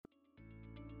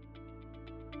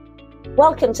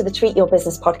Welcome to the Treat Your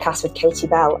Business podcast with Katie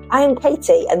Bell. I am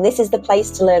Katie, and this is the place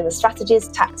to learn the strategies,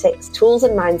 tactics, tools,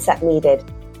 and mindset needed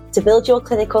to build your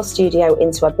clinical studio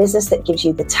into a business that gives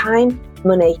you the time,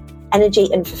 money, energy,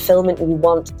 and fulfillment you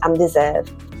want and deserve.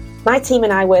 My team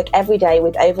and I work every day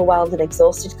with overwhelmed and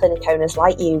exhausted clinic owners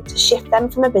like you to shift them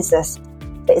from a business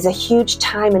that is a huge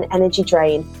time and energy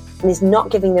drain and is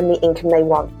not giving them the income they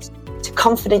want, to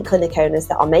confident clinic owners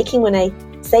that are making money,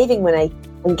 saving money,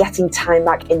 and getting time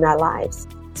back in their lives.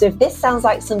 So if this sounds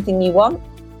like something you want,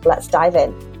 let's dive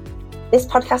in. This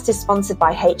podcast is sponsored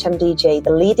by HMDG,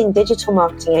 the leading digital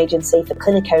marketing agency for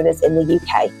clinic owners in the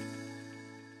UK.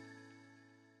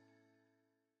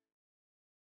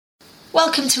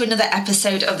 Welcome to another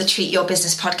episode of the Treat Your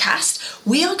Business podcast.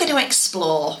 We are going to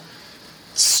explore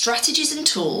strategies and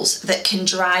tools that can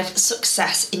drive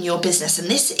success in your business. And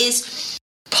this is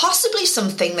possibly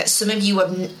something that some of you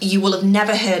will have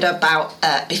never heard about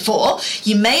before.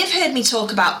 You may have heard me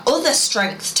talk about other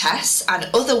strength tests and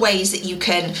other ways that you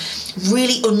can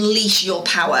really unleash your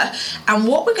power. And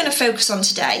what we're going to focus on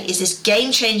today is this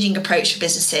game-changing approach for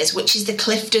businesses, which is the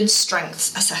Clifton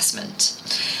Strengths Assessment.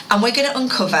 And we're going to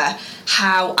uncover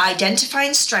how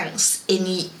identifying strengths in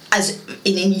you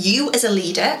as a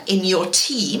leader, in your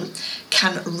team,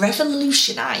 can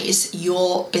revolutionize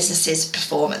your business's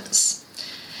performance.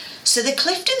 So the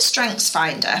Clifton Strengths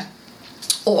Finder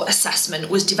or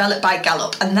assessment was developed by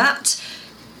Gallup, and that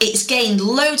it's gained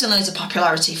loads and loads of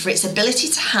popularity for its ability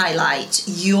to highlight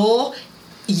your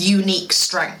unique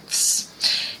strengths.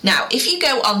 Now, if you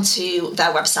go onto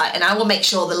their website, and I will make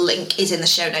sure the link is in the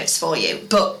show notes for you,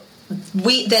 but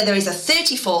there is a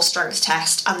 34 strength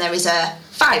test and there is a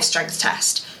 5 strength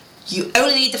test. You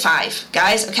only need the 5,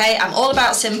 guys, okay? I'm all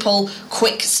about simple,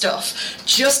 quick stuff.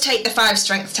 Just take the 5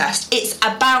 strength test. It's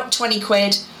about 20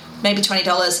 quid, maybe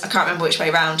 $20. I can't remember which way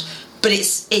around, but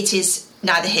it is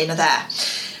neither here nor there.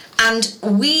 And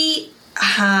we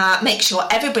make sure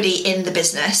everybody in the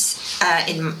business,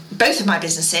 in both of my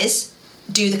businesses,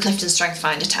 do the Clifton Strength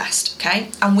Finder test,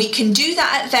 okay? And we can do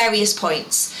that at various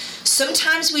points.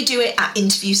 Sometimes we do it at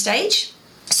interview stage.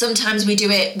 Sometimes we do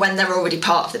it when they're already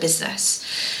part of the business.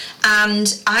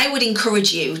 And I would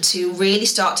encourage you to really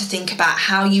start to think about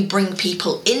how you bring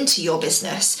people into your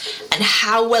business and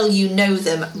how well you know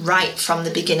them right from the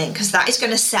beginning, because that is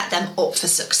going to set them up for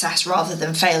success rather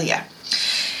than failure.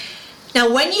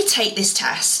 Now, when you take this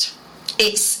test,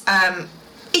 it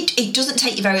doesn't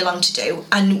take you very long to do,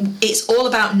 and it's all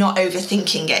about not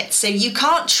overthinking it. So you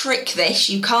can't trick this,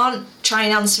 you can't try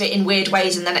and answer it in weird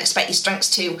ways and then expect your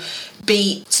strengths to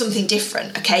be something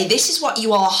different, okay? This is what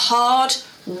you are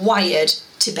hardwired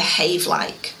to behave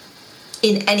like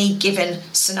in any given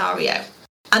scenario.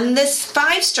 And there's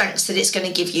 5 strengths that it's going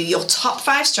to give you. Your top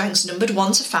 5 strengths, numbered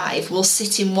 1 to 5, will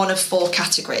sit in one of 4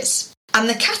 categories. And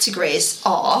the categories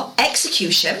are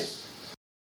execution,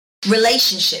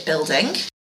 relationship building,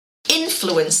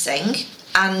 influencing,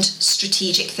 and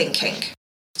strategic thinking.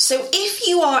 So if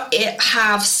you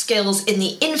have skills in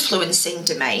the influencing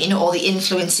domain or the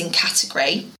influencing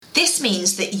category, this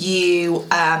means that you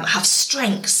have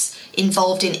strengths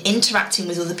involved in interacting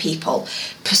with other people,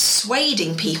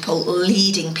 persuading people,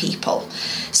 leading people.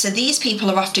 So these people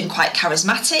are often quite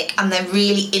charismatic and they're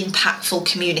really impactful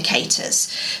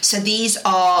communicators. So these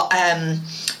are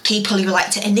people who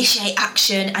like to initiate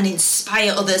action and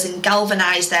inspire others and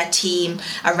galvanize their team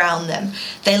around them.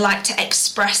 They like to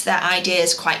express their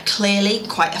ideas quite clearly,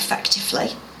 quite effectively.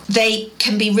 They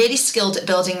can be really skilled at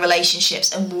building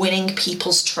relationships and winning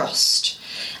people's trust.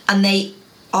 And they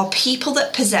are people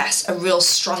that possess a real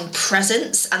strong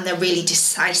presence and they're really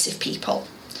decisive people.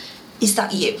 Is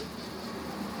that you?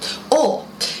 Or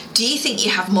do you think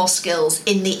you have more skills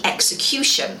in the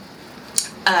execution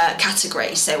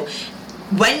category? So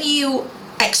when you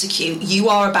execute, you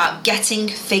are about getting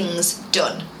things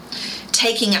done,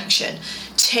 taking action,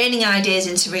 turning ideas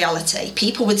into reality.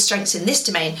 People with strengths in this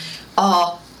domain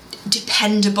are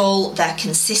dependable, they're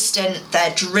consistent,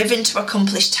 they're driven to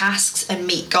accomplish tasks and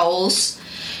meet goals.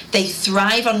 They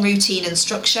thrive on routine and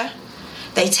structure.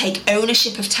 They take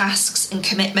ownership of tasks and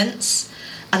commitments,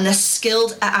 and they're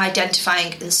skilled at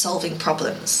identifying and solving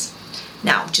problems.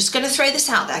 Now, just going to throw this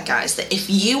out there, guys, that if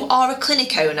you are a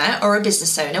clinic owner or a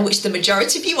business owner, which the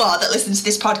majority of you are that listen to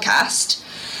this podcast,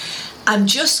 I'm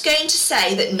just going to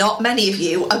say that not many of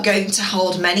you are going to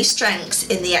hold many strengths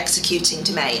in the executing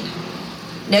domain.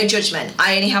 No judgment.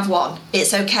 I only have one.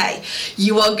 It's okay.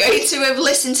 You are going to have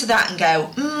listened to that and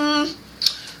go,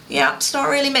 yeah, it's not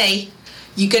really me.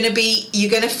 You're going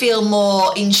to feel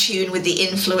more in tune with the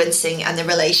influencing and the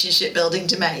relationship building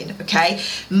domain, okay?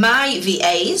 My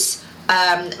VAs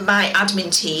my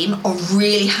admin team are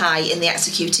really high in the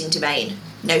executing domain.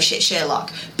 No shit,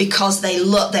 Sherlock, because they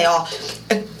are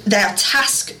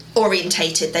task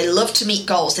orientated. They love to meet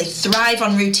goals. They thrive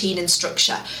on routine and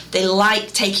structure. They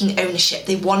like taking ownership.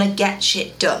 They want to get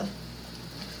shit done.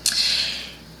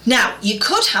 Now, you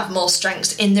could have more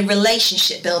strengths in the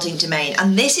relationship building domain,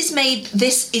 and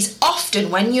this is often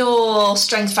when you're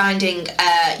strength finding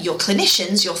your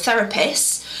clinicians, your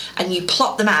therapists, and you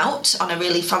plot them out on a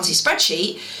really fancy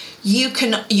spreadsheet.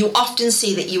 You often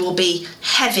see that you will be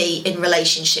heavy in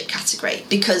relationship category,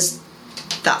 because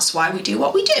that's why we do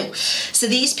what we do. So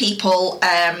these people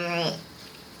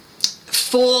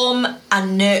form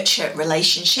and nurture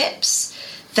relationships.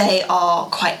 They are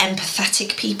quite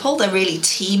empathetic people. They're really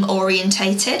team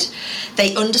orientated.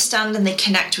 They understand and they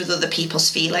connect with other people's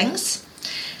feelings.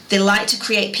 They like to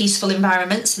create peaceful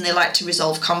environments, and they like to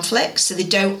resolve conflicts. So they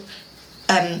don't,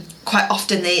 quite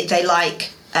often they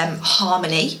like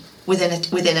harmony within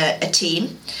a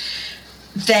team.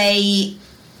 They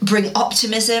bring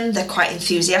optimism. They're quite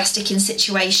enthusiastic in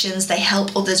situations. They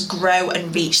help others grow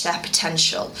and reach their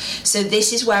potential. So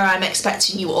this is where I'm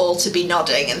expecting you all to be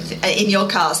nodding and in your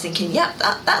cars thinking, yeah,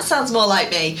 that sounds more like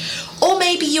me. Or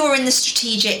maybe you're in the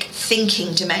strategic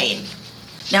thinking domain.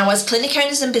 Now, as clinic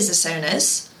owners and business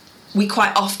owners, we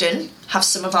quite often have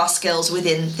some of our skills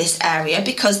within this area,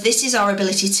 because this is our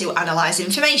ability to analyse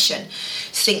information,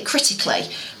 think critically,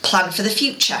 plan for the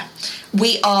future.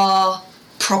 We are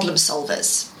problem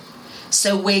solvers.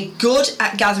 So we're good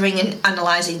at gathering and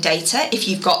analysing data. If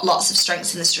you've got lots of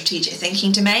strengths in the strategic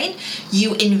thinking domain,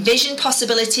 you envision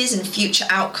possibilities and future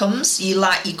outcomes. You're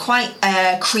quite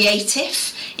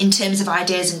creative in terms of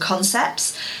ideas and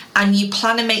concepts, and you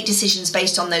plan and make decisions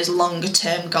based on those longer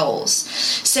term goals.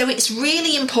 So it's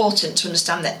really important to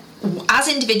understand that as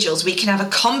individuals, we can have a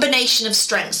combination of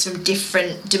strengths from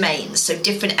different domains, so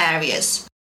different areas.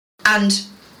 And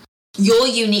your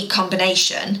unique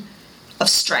combination of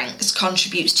strengths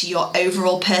contributes to your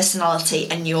overall personality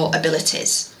and your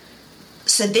abilities.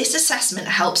 So this assessment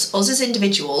helps us as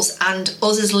individuals and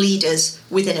us as leaders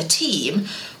within a team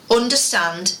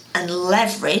understand and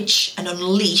leverage and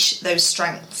unleash those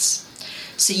strengths.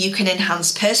 So you can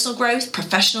enhance personal growth,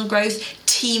 professional growth,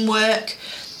 teamwork,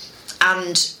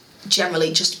 and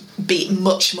generally just be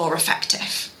much more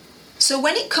effective. So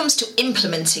when it comes to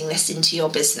implementing this into your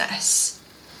business,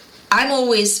 I'm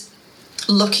always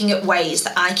looking at ways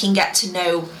that I can get to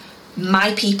know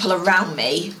my people around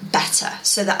me better,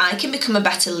 so that I can become a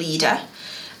better leader.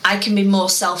 I can be more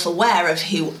self-aware of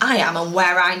who I am and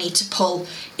where I need to pull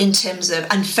in terms of,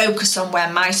 and focus on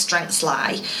where my strengths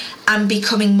lie, and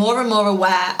becoming more and more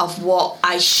aware of what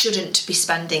I shouldn't be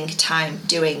spending time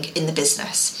doing in the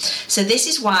business. So this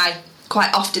is why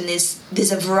quite often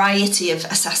there's a variety of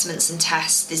assessments and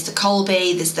tests. There's the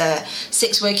Kolbe, there's the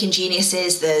 6 Working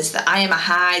Geniuses, there's the I Am a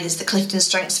High, there's the Clifton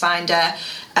Strengths Finder.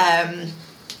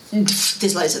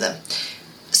 There's loads of them.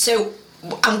 So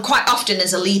quite often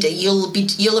as a leader, you'll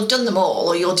have done them all,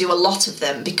 or you'll do a lot of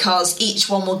them, because each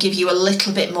one will give you a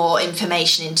little bit more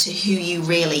information into who you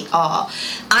really are.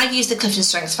 I've used the Clifton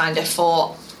Strengths Finder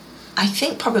for, I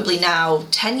think, probably now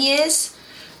 10 years.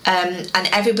 And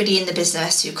everybody in the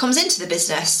business who comes into the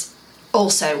business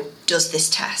also does this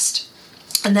test.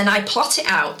 And then I plot it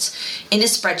out in a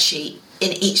spreadsheet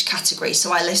in each category.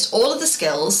 So I list all of the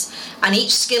skills, and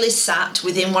each skill is sat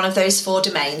within one of those 4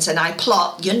 domains, and I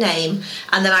plot your name,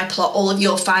 and then I plot all of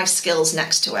your 5 skills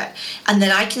next to it. And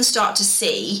then I can start to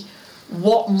see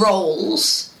what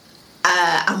roles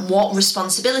and what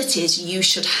responsibilities you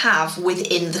should have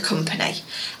within the company,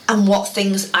 and what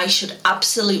things I should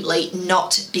absolutely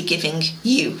not be giving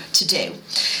you to do.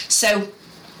 So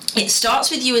it starts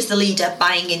with you as the leader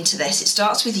buying into this. It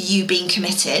starts with you being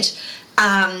committed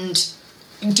and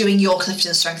doing your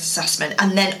Clifton Strengths assessment,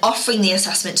 and then offering the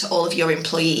assessment to all of your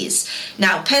employees.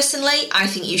 Now, personally, I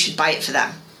think you should buy it for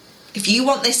them. If you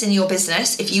want this in your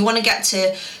business, if you want to get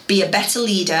to be a better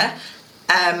leader,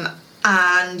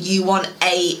 and you want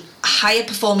a higher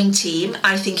performing team,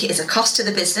 I think it is a cost to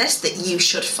the business that you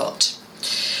should foot.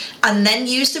 And then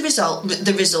use the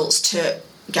results to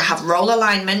have role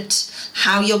alignment,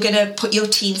 how you're going to put your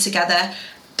team together,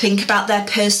 think about their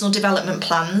personal development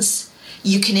plans.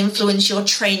 You can influence your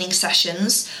training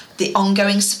sessions, the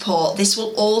ongoing support. This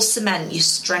will all cement your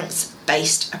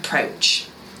strengths-based approach.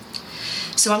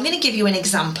 So I'm going to give you an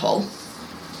example,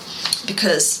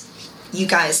 because you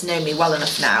guys know me well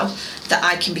enough now that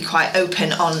I can be quite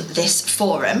open on this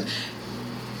forum.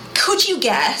 Could you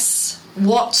guess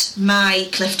what my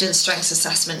Clifton Strengths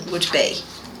assessment would be?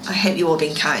 I hope you're all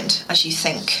being kind as you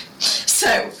think.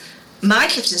 So My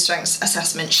Clifton Strengths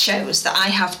assessment shows that I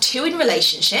have 2 in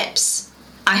relationships,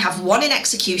 I have 1 in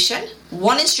execution,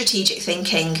 1 in strategic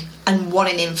thinking, and 1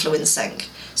 in influencing.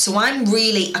 So I'm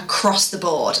really across the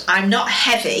board. I'm not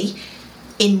heavy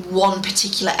in one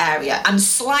particular area. I'm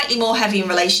slightly more heavy in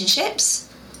relationships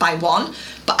by 1,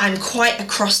 but I'm quite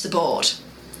across the board.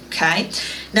 Okay?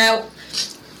 Now,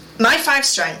 my 5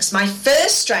 strengths. My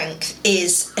first strength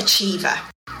is achiever.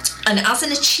 And as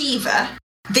an achiever,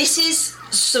 this is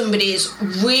somebody's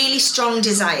really strong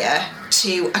desire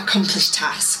to accomplish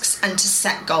tasks and to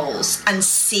set goals and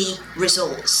see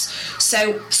results.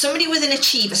 So somebody with an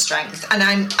achiever strength, and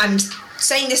I'm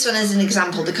saying this one as an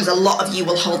example because a lot of you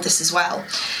will hold this as well.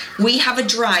 We have a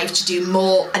drive to do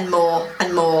more and more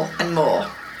and more and more.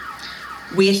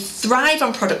 We thrive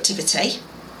on productivity.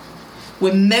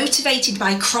 We're motivated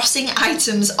by crossing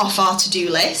items off our to-do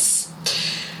lists.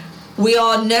 We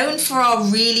are known for our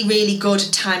really, really good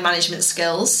time management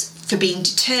skills, for being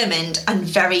determined and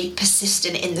very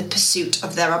persistent in the pursuit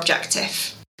of their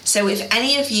objective. So if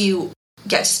any of you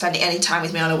get to spend any time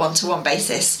with me on a one-to-one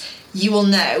basis, you will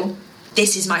know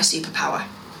this is my superpower,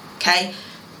 okay?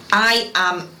 I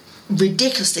am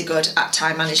ridiculously good at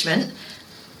time management,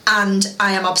 and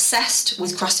I am obsessed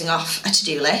with crossing off a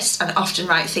to-do list and often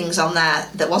write things on there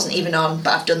that wasn't even on,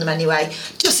 but I've done them anyway,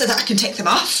 just so that I can tick them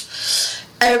off.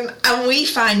 And we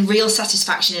find real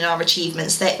satisfaction in our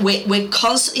achievements, that we're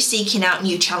constantly seeking out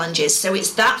new challenges. So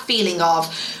it's that feeling of,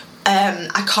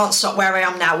 I can't stop where I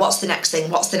am now. What's the next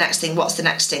thing? What's the next thing? What's the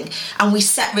next thing? And we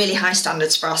set really high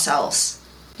standards for ourselves.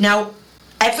 Now,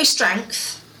 every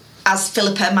strength, as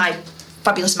Philippa, my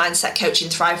fabulous mindset coach in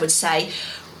Thrive, would say,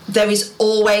 there is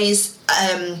always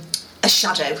a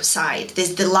shadow side.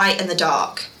 There's the light and the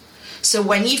dark. So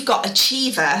when you've got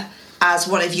achiever as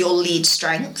one of your lead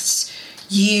strengths,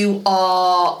 you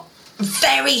are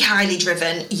very highly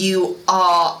driven, you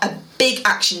are a big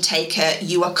action taker,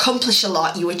 you accomplish a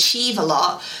lot, you achieve a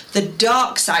lot. The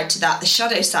dark side to that, the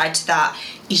shadow side to that,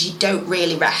 is you don't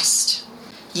really rest.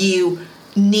 You're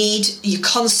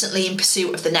constantly in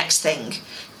pursuit of the next thing.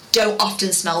 Don't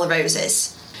often smell the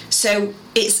roses. So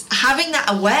it's having that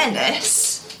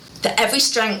awareness that every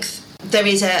strength, there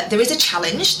is a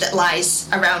challenge that lies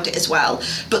around it as well.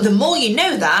 But the more you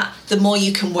know that, the more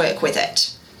you can work with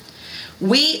it.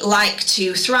 We like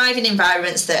to thrive in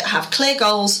environments that have clear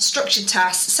goals, structured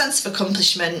tasks, sense of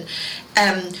accomplishment.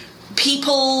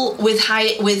 People with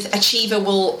achiever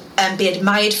will be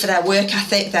admired for their work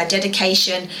ethic, their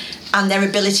dedication, and their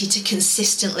ability to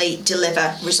consistently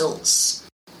deliver results.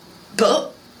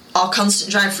 But our constant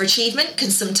drive for achievement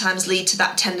can sometimes lead to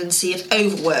that tendency of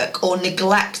overwork or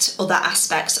neglect other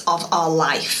aspects of our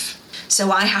life.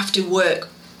 So I have to work...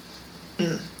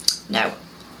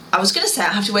 I was going to say I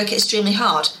have to work extremely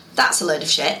hard. That's a load of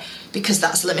shit, because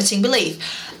that's a limiting belief.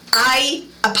 A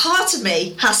part of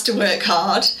me has to work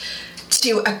hard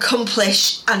to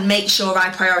accomplish and make sure I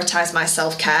prioritise my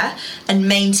self-care and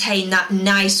maintain that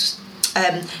nice,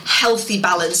 healthy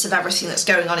balance of everything that's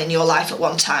going on in your life at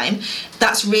one time.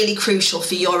 That's really crucial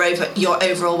for your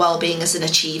overall well-being as an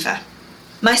achiever.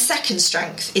 My second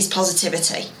strength is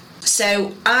positivity.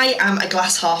 So I am a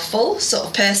glass half full sort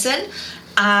of person.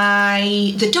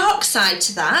 The dark side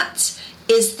to that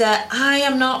is that I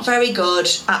am not very good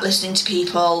at listening to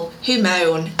people who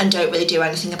moan and don't really do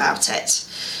anything about it.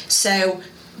 So,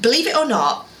 believe it or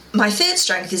not, my third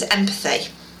strength is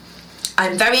empathy.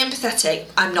 I'm very empathetic,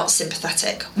 I'm not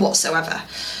sympathetic whatsoever.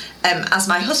 As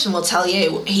my husband will tell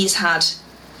you, he's had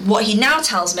what he now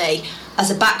tells me as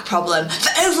a back problem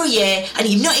for over a year, and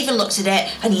you've not even looked at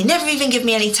it, and you never even give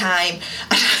me any time.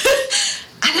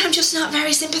 And I'm just not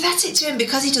very sympathetic to him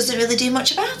because he doesn't really do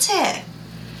much about it.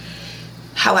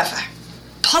 However,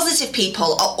 positive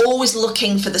people are always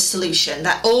looking for the solution.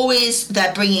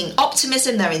 They're bringing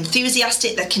optimism, they're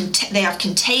enthusiastic, they have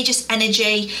contagious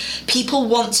energy. People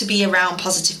want to be around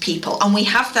positive people, and we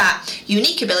have that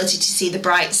unique ability to see the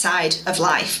bright side of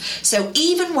life. So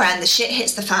even when the shit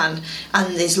hits the fan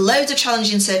and there's loads of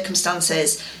challenging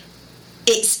circumstances,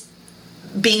 it's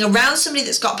being around somebody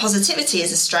that's got positivity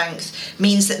as a strength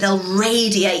means that they'll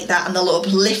radiate that and they'll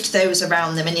uplift those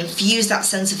around them and infuse that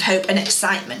sense of hope and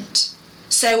excitement.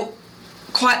 So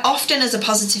quite often as a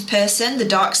positive person, the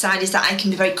dark side is that I can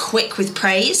be very quick with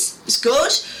praise. It's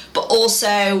good, but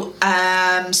also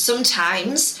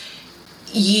sometimes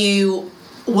you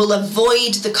will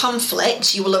avoid the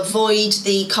conflict, you will avoid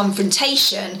the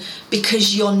confrontation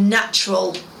because your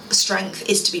natural strength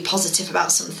is to be positive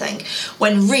about something,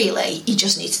 when really you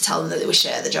just need to tell them that they were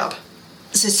shit at the job.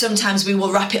 So sometimes we will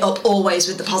wrap it up always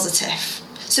with the positive.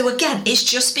 So again, it's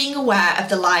just being aware of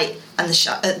the light and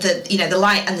the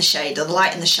light and the shade, or the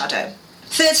light and the shadow.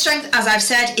 Third strength, as I've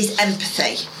said, is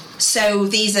empathy. So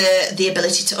these are the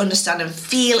ability to understand and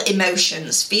feel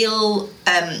emotions,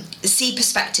 see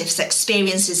perspectives,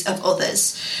 experiences of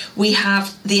others. We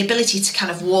have the ability to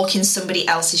kind of walk in somebody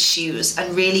else's shoes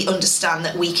and really understand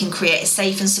that we can create a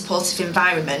safe and supportive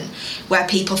environment where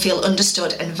people feel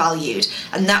understood and valued.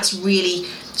 And that's really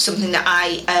something that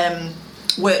I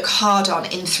work hard on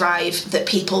in Thrive, that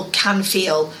people can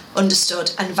feel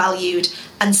understood and valued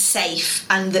and safe,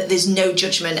 and that there's no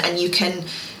judgment, and you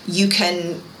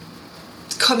can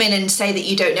come in and say that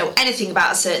you don't know anything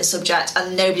about a certain subject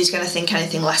and nobody's going to think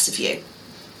anything less of you.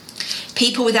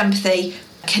 People with empathy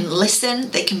can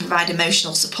listen, they can provide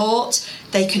emotional support,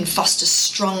 they can foster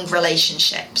strong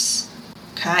relationships.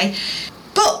 Okay?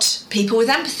 But people with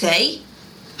empathy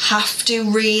have to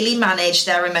really manage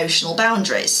their emotional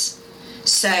boundaries.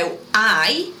 So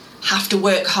I have to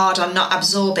work hard on not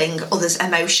absorbing others'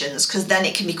 emotions, because then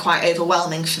it can be quite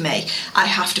overwhelming for me. I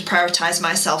have to prioritise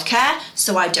my self-care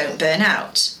so I don't burn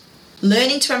out.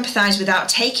 Learning to empathise without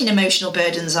taking emotional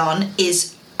burdens on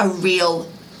is a real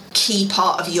key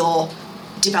part of your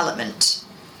development,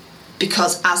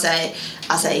 because as a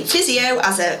physio,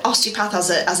 as an osteopath,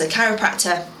 as a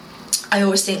chiropractor, I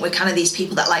always think we're kind of these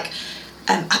people that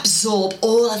absorb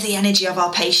all of the energy of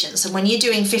our patients, and when you're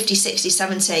doing 50, 60,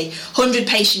 70, 100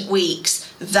 patient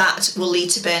weeks, that will lead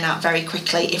to burnout very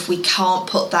quickly if we can't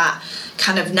put that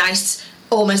kind of nice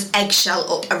almost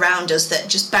eggshell up around us that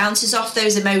just bounces off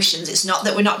those emotions. It's not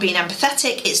that we're not being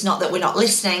empathetic, it's not that we're not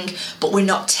listening, but we're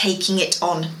not taking it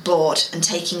on board and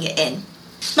taking it in.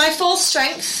 My fourth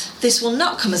strength, this will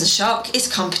not come as a shock,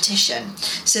 is competition.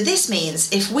 So this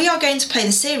means if we are going to play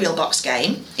the cereal box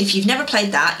game, if you've never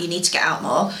played that, you need to get out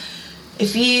more.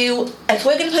 If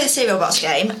we're going to play the cereal box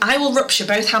game, I will rupture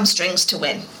both hamstrings to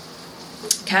win.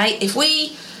 Okay?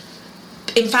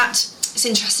 In fact, it's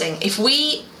interesting. If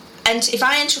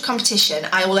I enter a competition,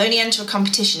 I will only enter a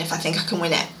competition if I think I can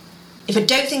win it. If I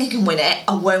don't think I can win it,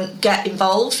 I won't get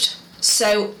involved.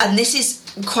 So, and this is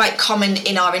quite common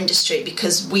in our industry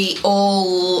because we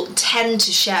all tend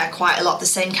to share quite a lot the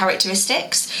same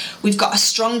characteristics. We've got a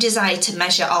strong desire to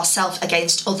measure ourselves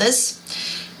against others.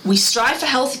 We strive for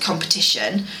healthy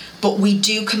competition, but we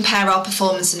do compare our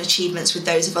performance and achievements with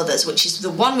those of others, which is the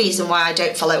one reason why I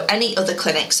don't follow any other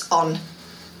clinics on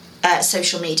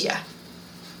social media.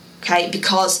 Okay,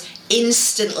 because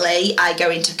instantly I go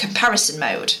into comparison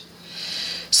mode.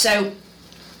 So,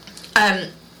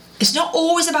 it's not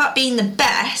always about being the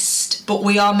best, but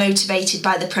we are motivated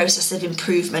by the process of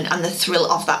improvement and the thrill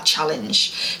of that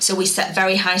challenge. So we set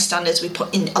very high standards. We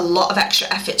put in a lot of extra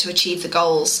effort to achieve the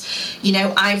goals. You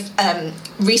know, I've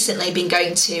recently been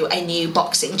going to a new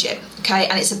boxing gym, okay?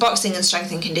 And it's a boxing and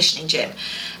strength and conditioning gym.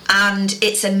 And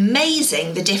it's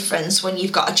amazing the difference when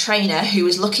you've got a trainer who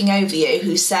is looking over you,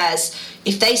 who says,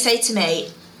 if they say to me,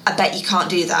 I bet you can't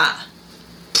do that,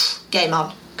 game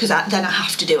on, because then I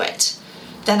have to do it.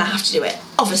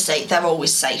 Obviously, they're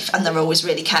always safe and they're always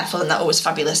really careful and they're always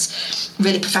fabulous,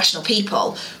 really professional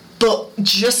people. But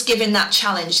just given that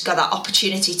challenge, got that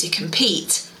opportunity to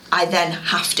compete, I then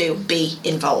have to be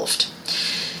involved.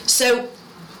 So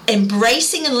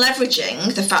embracing and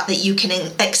leveraging the fact that you can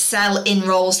excel in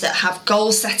roles that have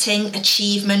goal setting,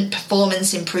 achievement,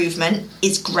 performance improvement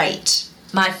is great.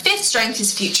 My fifth strength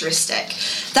is futuristic.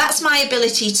 That's my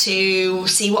ability to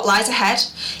see what lies ahead,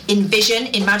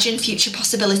 imagine future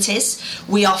possibilities.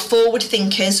 We are forward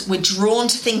thinkers. We're drawn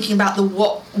to thinking about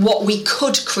what we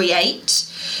could create.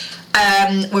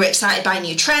 We're excited by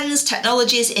new trends,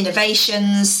 technologies,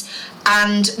 innovations,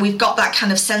 and we've got that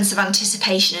kind of sense of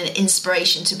anticipation and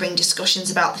inspiration to bring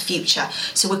discussions about the future.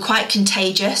 So we're quite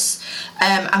contagious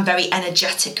and very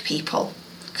energetic people.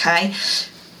 Okay.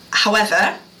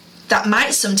 However, that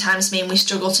might sometimes mean we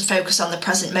struggle to focus on the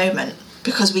present moment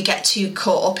because we get too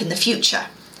caught up in the future.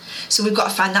 So we've got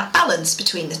to find that balance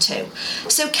between the two.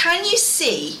 So can you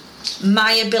see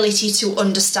my ability to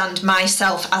understand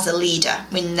myself as a leader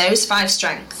in those 5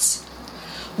 strengths?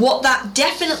 What that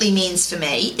definitely means for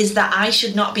me is that I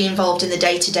should not be involved in the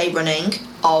day-to-day running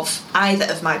of either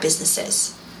of my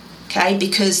businesses, okay?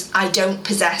 Because I don't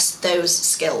possess those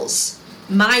skills.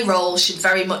 My role should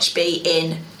very much be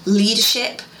in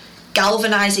leadership,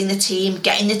 galvanising the team,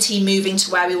 getting the team moving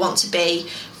to where we want to be,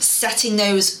 setting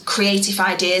those creative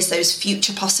ideas, those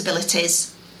future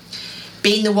possibilities,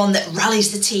 being the one that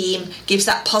rallies the team, gives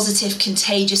that positive,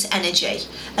 contagious energy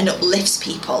and uplifts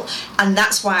people. And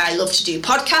that's why I love to do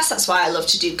podcasts, that's why I love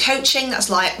to do coaching, that's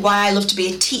why I love to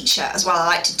be a teacher as well. I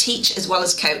like to teach as well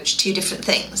as coach, 2 different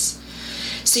things.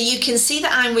 So you can see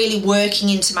that I'm really working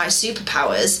into my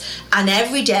superpowers, and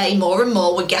every day more and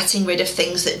more we're getting rid of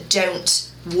things that don't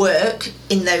work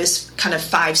in those kind of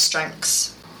 5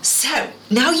 strengths. So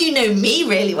now you know me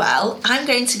really well, I'm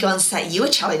going to go and set you a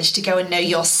challenge to go and know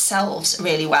yourselves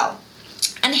really well.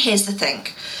 And here's the thing.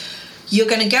 You're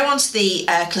going to go onto the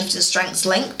Clifton Strengths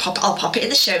link, I'll pop it in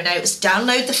the show notes,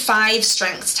 download the 5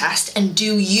 strengths test and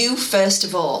do you first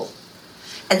of all.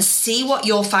 And see what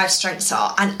your 5 strengths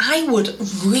are. And I would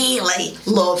really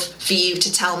love for you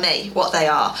to tell me what they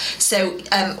are. So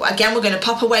again, we're going to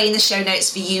pop away in the show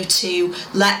notes for you to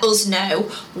let us know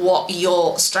what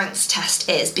your strengths test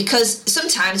is. Because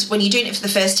sometimes when you're doing it for the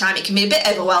first time, it can be a bit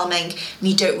overwhelming and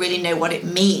you don't really know what it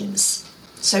means.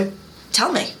 So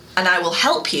tell me, and I will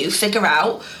help you figure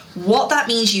out what that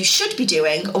means you should be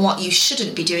doing and what you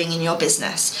shouldn't be doing in your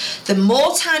business. The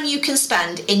more time you can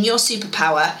spend in your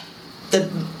superpower,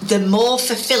 the more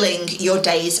fulfilling your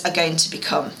days are going to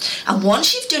become. And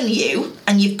once you've done you,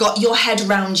 and you've got your head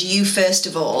around you first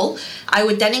of all, I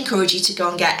would then encourage you to go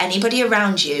and get anybody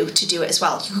around you to do it as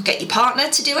well. You could get your partner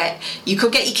to do it, you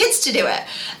could get your kids to do it,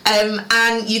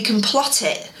 and you can plot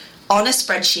it on a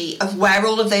spreadsheet of where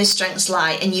all of those strengths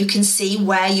lie, and you can see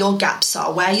where your gaps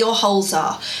are, where your holes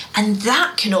are. And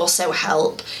that can also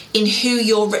help in who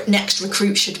your next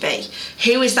recruit should be.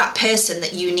 Who is that person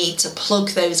that you need to plug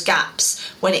those gaps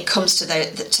when it comes to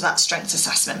that strengths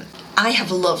assessment? I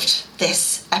have loved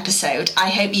this episode. I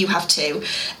hope you have too.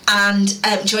 And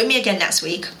join me again next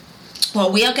week.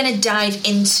 Well, we are going to dive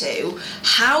into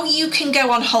how you can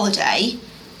go on holiday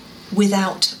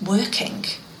without working.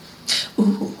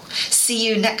 Ooh, see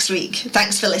you next week.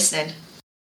 Thanks for listening.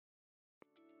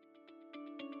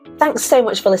 Thanks so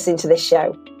much for listening to this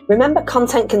show. Remember,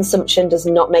 content consumption does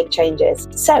not make changes.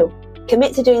 So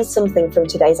commit to doing something from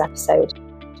today's episode.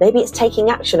 Maybe it's taking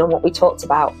action on what we talked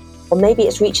about, or maybe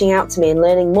it's reaching out to me and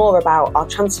learning more about our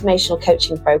transformational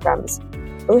coaching programs.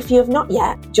 Or if you have not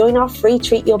yet, join our free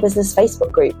Treat Your Business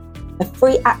Facebook group, a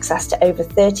free access to over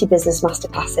 30 business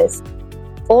masterclasses.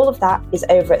 All of that is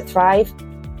over at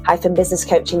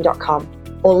thrive-businesscoaching.com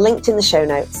or linked in the show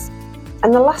notes.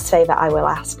 And the last favour I will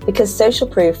ask, because social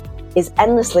proof is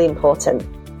endlessly important,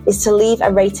 is to leave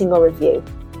a rating or review.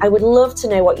 I would love to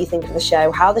know what you think of the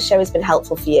show, how the show has been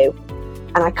helpful for you,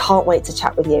 and I can't wait to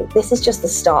chat with you. This is just the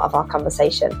start of our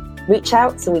conversation. Reach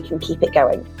out so we can keep it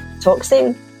going. Talk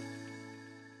soon.